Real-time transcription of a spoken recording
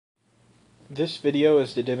This video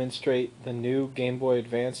is to demonstrate the new Game Boy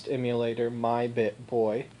Advanced emulator, My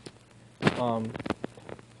Boy.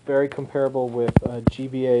 Very comparable with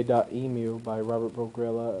GBA Emu by Robert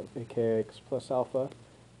Bogrilla, aka X Plus Alpha.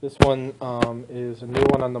 This one is a new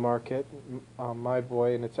one on the market, My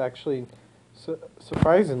Boy, and it's actually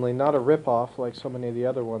surprisingly not a rip-off like so many of the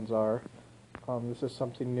other ones are. This is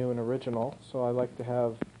something new and original, so I like to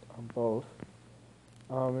have both.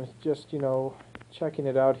 It's just, checking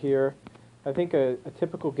it out here. I think a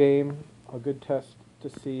typical game, a good test to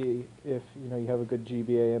see if you have a good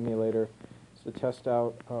GBA emulator, is to test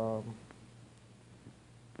out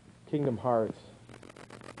Kingdom Hearts,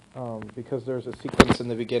 because there's a sequence in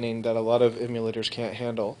the beginning that a lot of emulators can't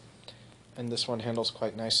handle, and this one handles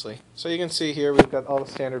quite nicely. So you can see here we've got all the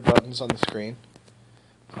standard buttons on the screen.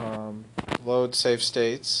 Load save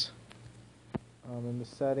states. In the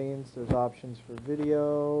settings, there's options for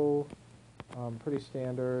video. Pretty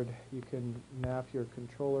standard. You can map your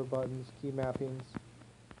controller buttons, key mappings,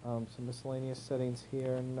 some miscellaneous settings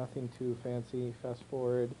here, nothing too fancy. Fast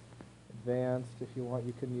forward, advanced, if you want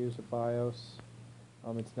you can use a BIOS,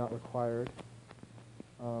 it's not required.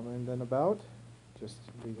 And then about, just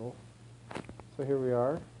legal. So here we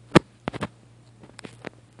are.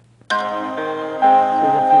 So you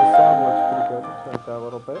can see the sound works pretty good. Let's turn it down a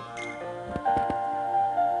little bit.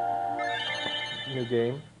 New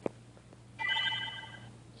game.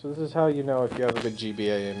 So this is how you know if you have a good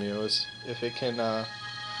GBA Emu, is if it can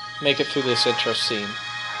make it through this intro scene.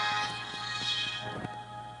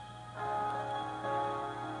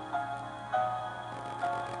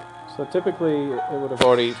 So typically it would have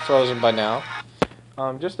already frozen by now.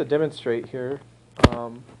 Just to demonstrate here,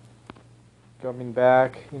 coming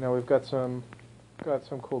back, we've got some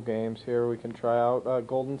cool games here we can try out.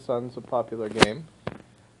 Golden Sun's a popular game.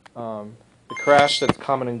 The crash that's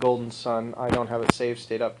common in Golden Sun, I don't have a save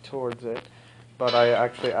state up towards it, but I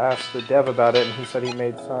actually asked the dev about it, and he said he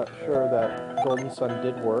made sure that Golden Sun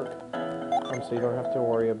did work, so you don't have to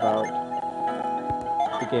worry about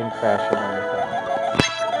the game crashing or anything.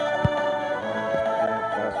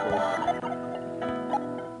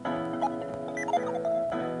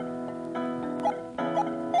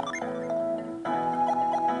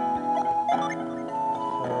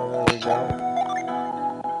 There we go.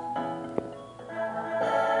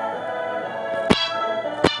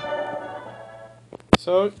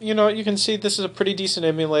 So, you can see this is a pretty decent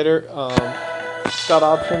emulator. It's got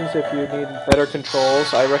options if you need better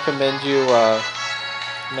controls. I recommend you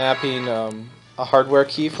mapping a hardware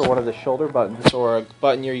key for one of the shoulder buttons, or a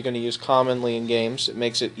button you're going to use commonly in games. It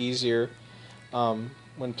makes it easier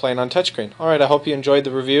when playing on touchscreen. Alright, I hope you enjoyed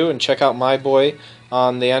the review, and check out My Boy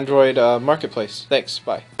on the Android Marketplace. Thanks,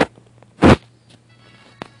 bye.